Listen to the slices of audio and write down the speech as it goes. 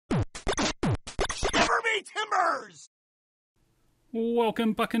timbers!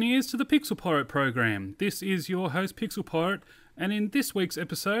 Welcome, Buccaneers, to the Pixel Pirate program. This is your host, Pixel Pirate, and in this week's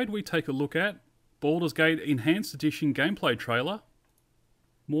episode, we take a look at Baldur's Gate Enhanced Edition gameplay trailer,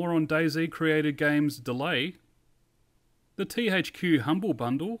 more on DayZ created games delay, the THQ Humble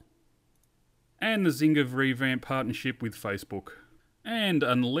Bundle, and the Zynga revamp partnership with Facebook. And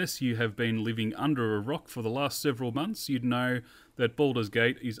unless you have been living under a rock for the last several months, you'd know that Baldur's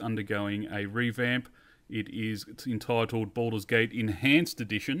Gate is undergoing a revamp. It is entitled Baldur's Gate Enhanced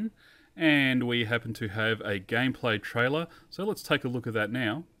Edition, and we happen to have a gameplay trailer, so let's take a look at that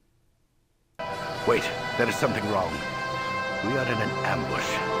now. Wait, there is something wrong. We are in an ambush.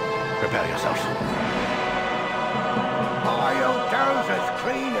 Prepare yourselves. Oil does as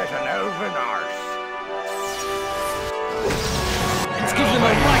clean as an elven arse. Let's give them a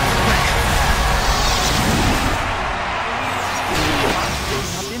right crack!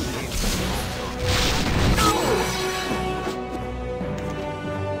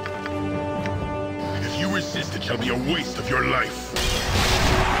 If you resist, it shall be a waste of your life.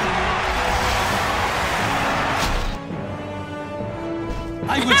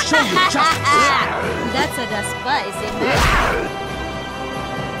 I will show you justice! That's a spicy man.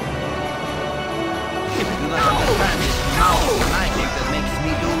 If you do not understand this mouse magic that makes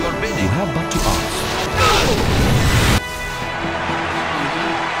me do your bidding. You have but to ask.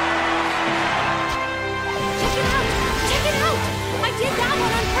 Check it out! Check it out! I did that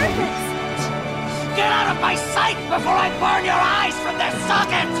one on purpose! Get out of my sight before I burn your eyes from their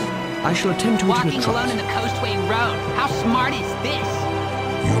sockets! I shall attend to it in Walking a trot. alone in the Coastway Road. How smart is this?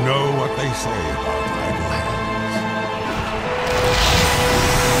 You know what they say about idle hands.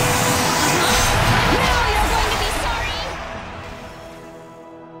 Now you're going to be sorry!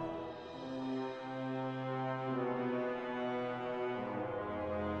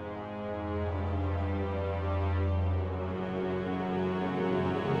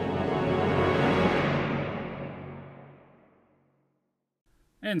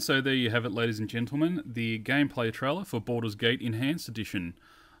 And so there you have it, ladies and gentlemen, the gameplay trailer for Baldur's Gate Enhanced Edition.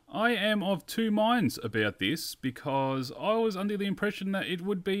 I am of two minds about this because I was under the impression that it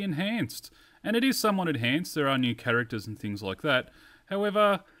would be enhanced. And it is somewhat enhanced, there are new characters and things like that.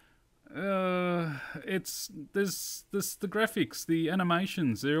 However, the graphics, the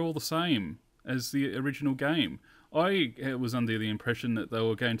animations, they're all the same as the original game. I was under the impression that they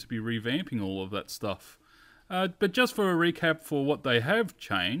were going to be revamping all of that stuff. But just for a recap for what they have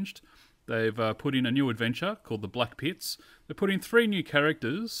changed, they've put in a new adventure called the Black Pits. They put in 3 new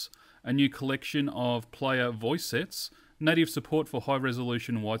characters, a new collection of player voice sets, native support for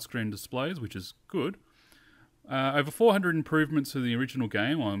high-resolution widescreen displays, which is good, over 400 improvements to the original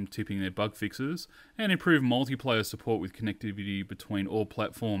game, I'm tipping they're bug fixes, and improved multiplayer support with connectivity between all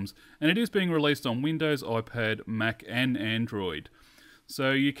platforms. And it is being released on Windows, iPad, Mac and Android.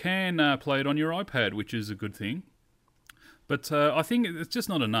 So you can play it on your iPad, which is a good thing. But I think it's just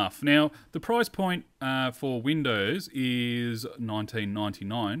not enough. Now, the price point for Windows is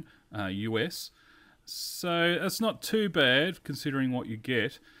 $19.99 US. So that's not too bad considering what you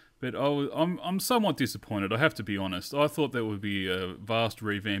get. But I'm somewhat disappointed, I have to be honest. I thought there would be a vast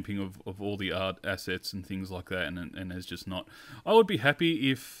revamping of all the art assets and things like that, and there's just not. I would be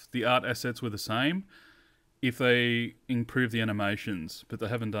happy if the art assets were the same, if they improve the animations, but they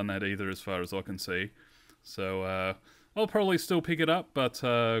haven't done that either as far as I can see. So I'll probably still pick it up, but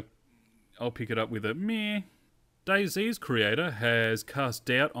I'll pick it up with a meh. DayZ's creator has cast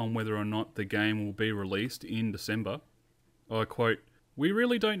doubt on whether or not the game will be released in December. I quote, "We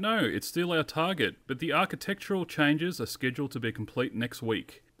really don't know, it's still our target, but the architectural changes are scheduled to be complete next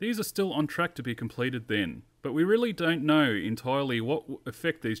week. These are still on track to be completed then, but we really don't know entirely what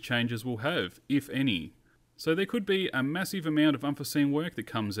effect these changes will have, if any. So there could be a massive amount of unforeseen work that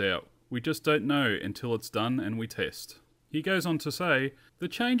comes out. We just don't know until it's done and we test." He goes on to say, "The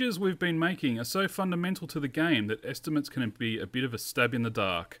changes we've been making are so fundamental to the game that estimates can be a bit of a stab in the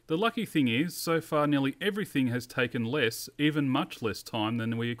dark. The lucky thing is, so far nearly everything has taken less, even much less time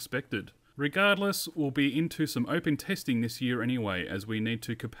than we expected. Regardless, we'll be into some open testing this year anyway, as we need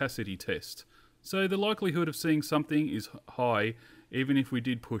to capacity test. So the likelihood of seeing something is high, even if we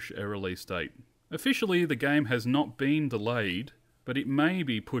did push a release date. Officially, the game has not been delayed, but it may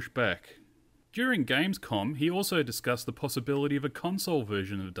be pushed back." During Gamescom, he also discussed the possibility of a console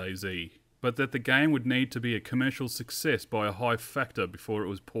version of DayZ, but that the game would need to be a commercial success by a high factor before it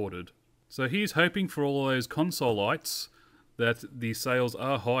was ported. So he's hoping for all those console-ites that the sales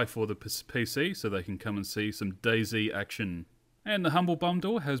are high for the PC so they can come and see some DayZ action. And the Humble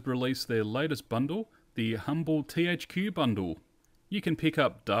Bundle has released their latest bundle, the Humble THQ Bundle. You can pick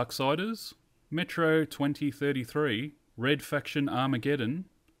up Darksiders, Metro 2033, Red Faction Armageddon,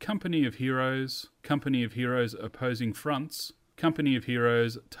 Company of Heroes Opposing Fronts, Company of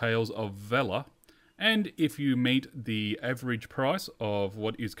Heroes Tales of Valor, and if you meet the average price of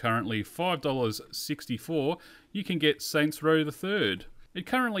what is currently $5.64, you can get Saints Row the Third. It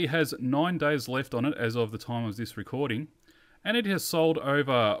currently has 9 days left on it as of the time of this recording, and it has sold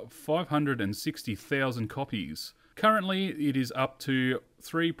over 560,000 copies. Currently, it is up to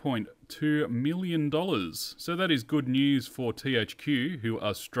 $3.2 million, so that is good news for THQ, who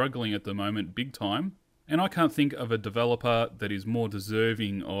are struggling at the moment big time. And I can't think of a developer that is more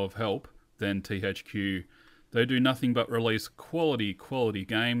deserving of help than THQ. They do nothing but release quality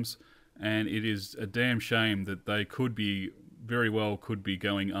games, and it is a damn shame that they very well could be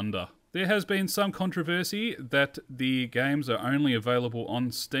going under. There has been some controversy that the games are only available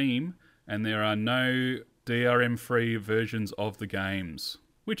on Steam, and there are no DRM-free versions of the games,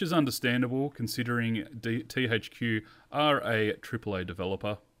 which is understandable considering THQ are a AAA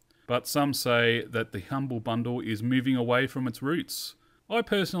developer. But some say that the Humble Bundle is moving away from its roots. I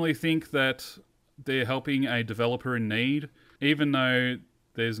personally think that they're helping a developer in need, even though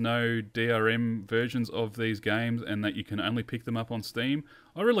there's no DRM versions of these games and that you can only pick them up on Steam.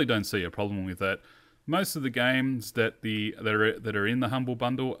 I really don't see a problem with that. Most of the games that are in the Humble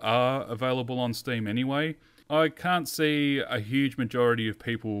Bundle are available on Steam anyway. I can't see a huge majority of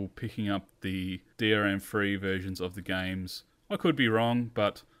people picking up the DRM-free versions of the games. I could be wrong,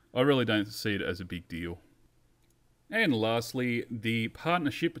 but I really don't see it as a big deal. And lastly, the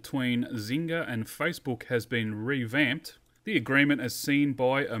partnership between Zynga and Facebook has been revamped. The agreement is seen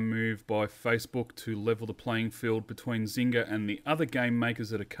by a move by Facebook to level the playing field between Zynga and the other game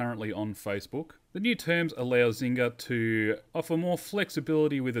makers that are currently on Facebook. The new terms allow Zynga to offer more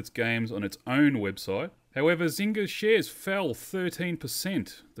flexibility with its games on its own website. However, Zynga's shares fell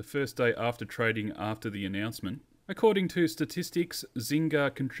 13% the first day after trading after the announcement. According to statistics,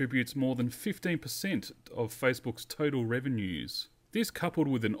 Zynga contributes more than 15% of Facebook's total revenues. This, coupled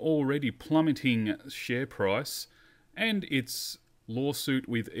with an already plummeting share price and its lawsuit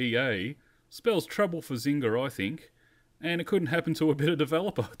with EA, spells trouble for Zynga, I think. And it couldn't happen to a better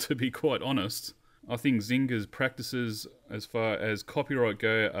developer, to be quite honest. I think Zynga's practices as far as copyright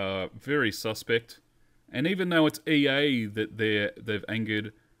go are very suspect. And even though it's EA that they've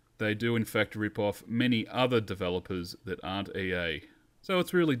angered, they do in fact rip off many other developers that aren't EA. So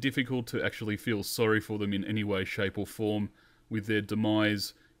it's really difficult to actually feel sorry for them in any way, shape or form with their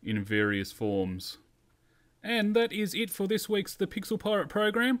demise in various forms. And that is it for this week's The Pixel Pirate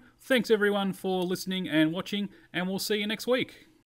program. Thanks everyone for listening and watching, and we'll see you next week.